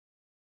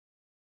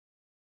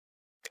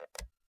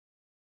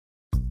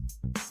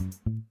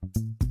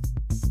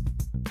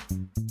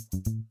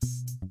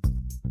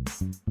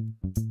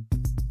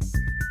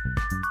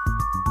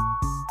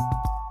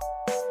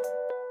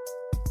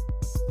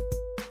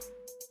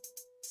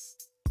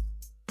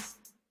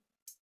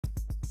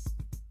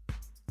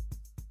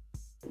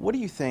What do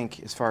you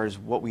think as far as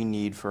what we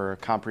need for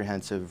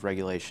comprehensive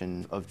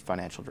regulation of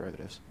financial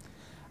derivatives?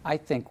 I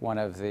think one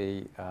of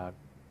the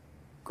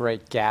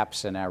great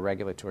gaps in our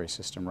regulatory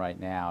system right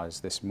now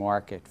is this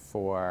market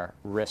for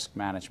risk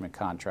management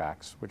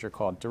contracts, which are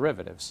called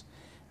derivatives.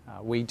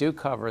 We do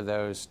cover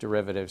those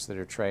derivatives that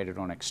are traded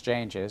on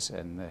exchanges,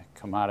 and the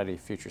Commodities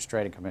Futures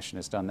Trading Commission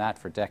has done that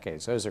for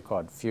decades. Those are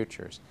called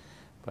futures,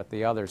 but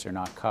the others are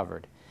not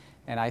covered.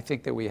 And I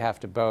think that we have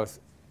to both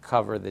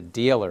cover the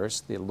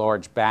dealers, the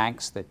large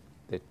banks that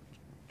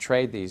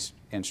trade these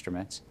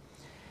instruments,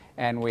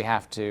 and we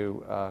have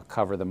to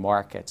cover the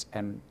markets.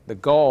 And the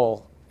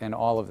goal in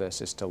all of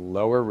this is to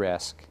lower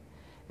risk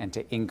and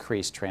to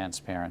increase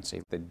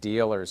transparency. The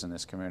dealers in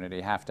this community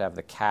have to have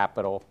the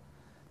capital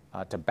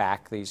to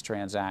back these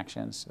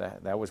transactions.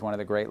 That was one of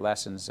the great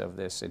lessons of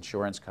this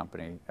insurance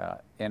company,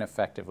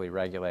 ineffectively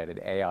regulated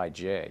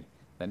AIG,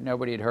 that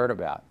nobody had heard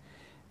about.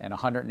 And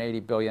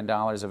 $180 billion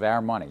of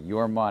our money,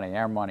 your money,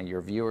 our money,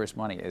 your viewers'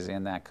 money is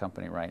in that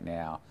company right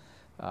now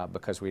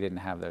because we didn't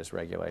have those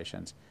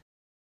regulations.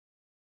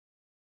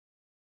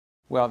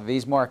 Well,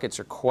 these markets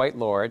are quite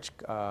large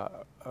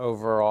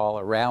overall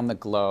around the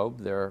globe.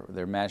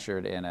 They're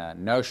measured in a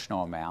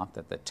notional amount,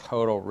 that the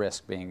total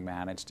risk being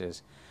managed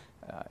is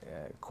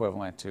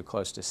equivalent to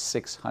close to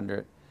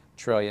 $600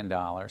 trillion.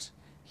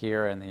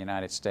 Here in the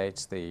United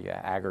States, the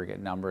aggregate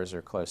numbers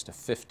are close to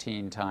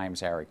 15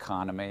 times our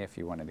economy, if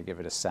you wanted to give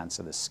it a sense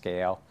of the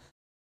scale.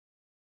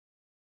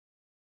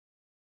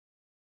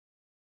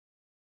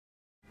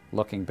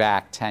 Looking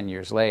back 10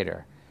 years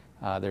later,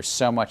 there's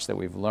so much that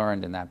we've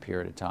learned in that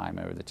period of time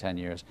over the 10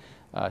 years.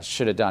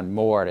 Should have done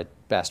more to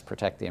best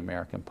protect the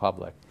American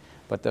public.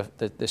 But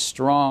the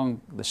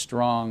strong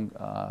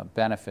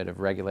benefit of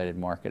regulated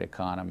market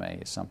economy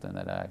is something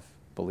that I've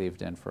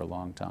believed in for a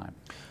long time.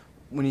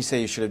 When you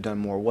say you should have done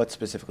more, what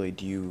specifically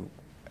do you,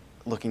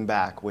 looking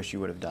back, wish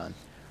you would have done?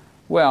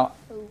 Well,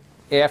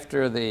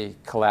 after the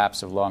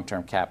collapse of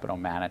long-term capital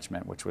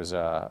management, which was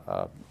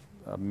a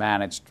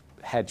managed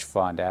hedge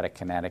fund out of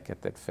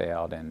Connecticut that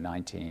failed in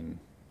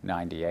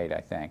 1998, I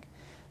think,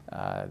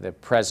 the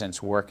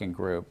President's Working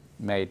Group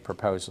made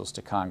proposals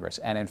to Congress.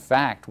 And in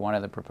fact, one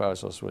of the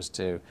proposals was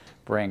to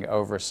bring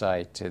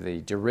oversight to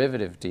the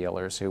derivative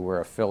dealers who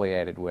were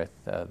affiliated with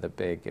the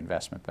big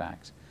investment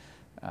banks.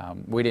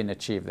 We didn't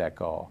achieve that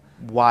goal.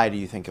 Why do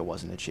you think it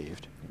wasn't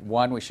achieved?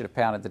 One, we should have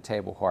pounded the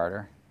table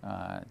harder.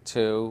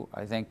 Two,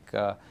 I think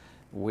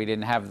we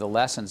didn't have the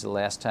lessons the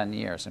last 10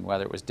 years, and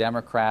whether it was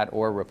Democrat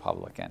or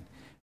Republican.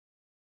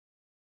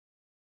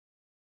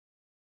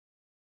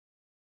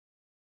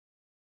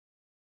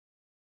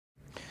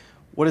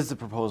 What does the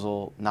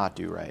proposal not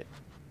do right?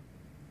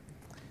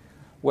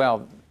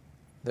 Well,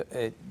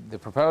 the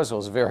proposal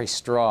is very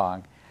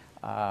strong.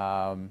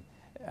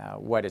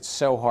 What it's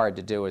so hard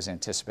to do is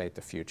anticipate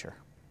the future.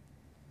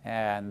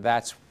 And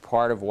that's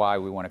part of why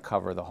we want to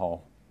cover the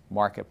whole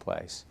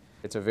marketplace.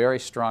 It's a very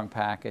strong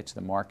package.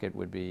 The market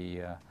would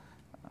be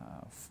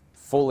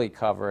fully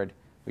covered.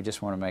 We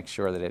just want to make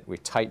sure that we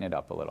tighten it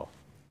up a little.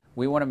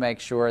 We want to make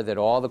sure that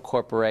all the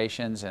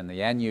corporations and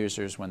the end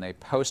users, when they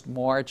post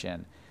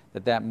margin,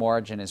 that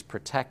margin is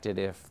protected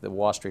if the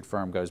Wall Street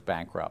firm goes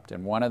bankrupt.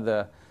 And one of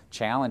the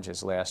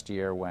challenges last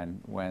year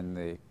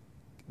when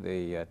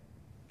the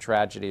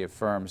tragedy of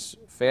firms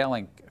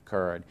failing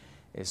occurred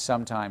is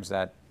sometimes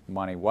that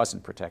money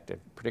wasn't protected,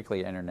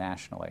 particularly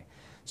internationally.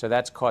 So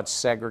that's called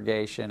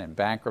segregation and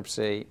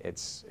bankruptcy.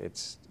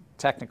 It's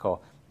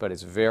technical, but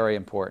it's very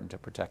important to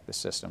protect the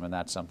system, and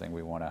that's something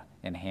we want to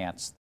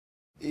enhance.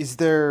 Is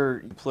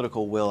there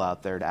political will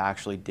out there to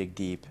actually dig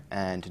deep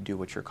and to do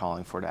what you're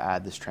calling for, to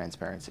add this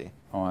transparency?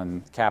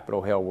 On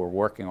Capitol Hill, we're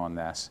working on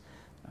this.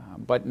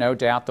 But no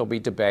doubt there'll be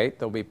debate.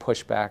 There'll be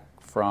pushback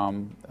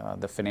from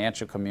the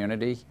financial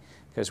community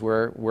because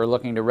we're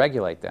looking to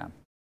regulate them.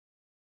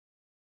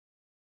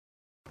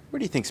 Where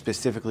do you think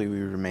specifically we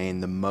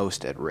remain the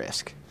most at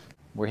risk?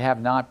 We have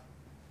not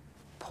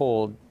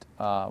pulled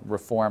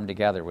reform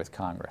together with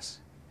Congress.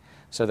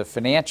 So the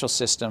financial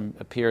system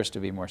appears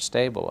to be more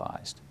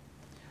stabilized.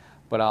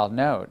 But I'll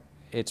note,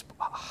 it's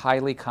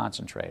highly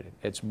concentrated.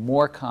 It's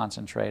more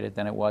concentrated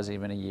than it was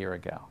even a year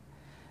ago.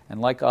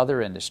 And like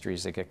other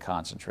industries that get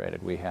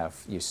concentrated,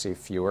 you see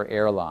fewer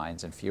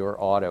airlines and fewer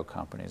auto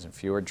companies and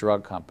fewer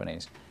drug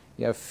companies.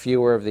 You have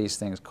fewer of these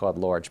things called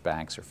large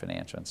banks or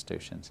financial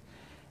institutions.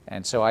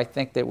 And so I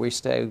think that we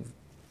stay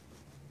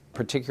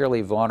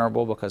particularly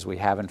vulnerable because we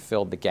haven't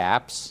filled the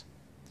gaps,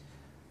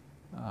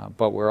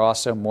 but we're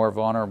also more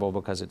vulnerable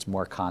because it's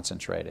more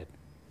concentrated.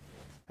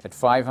 At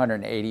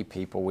 580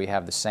 people, we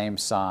have the same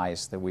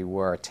size that we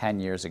were 10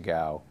 years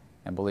ago,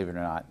 and believe it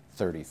or not,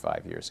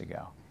 35 years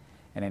ago.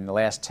 And in the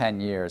last 10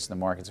 years, the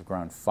markets have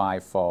grown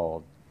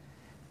fivefold.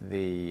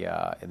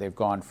 They've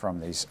gone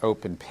from these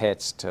open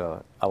pits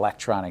to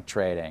electronic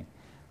trading.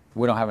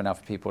 We don't have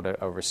enough people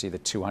to oversee the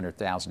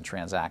 200,000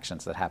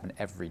 transactions that happen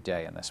every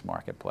day in this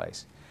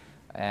marketplace.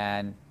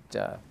 And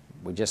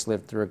we just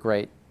lived through a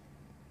great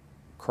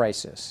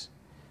crisis.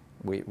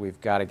 We've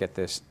got to get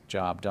this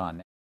job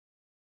done.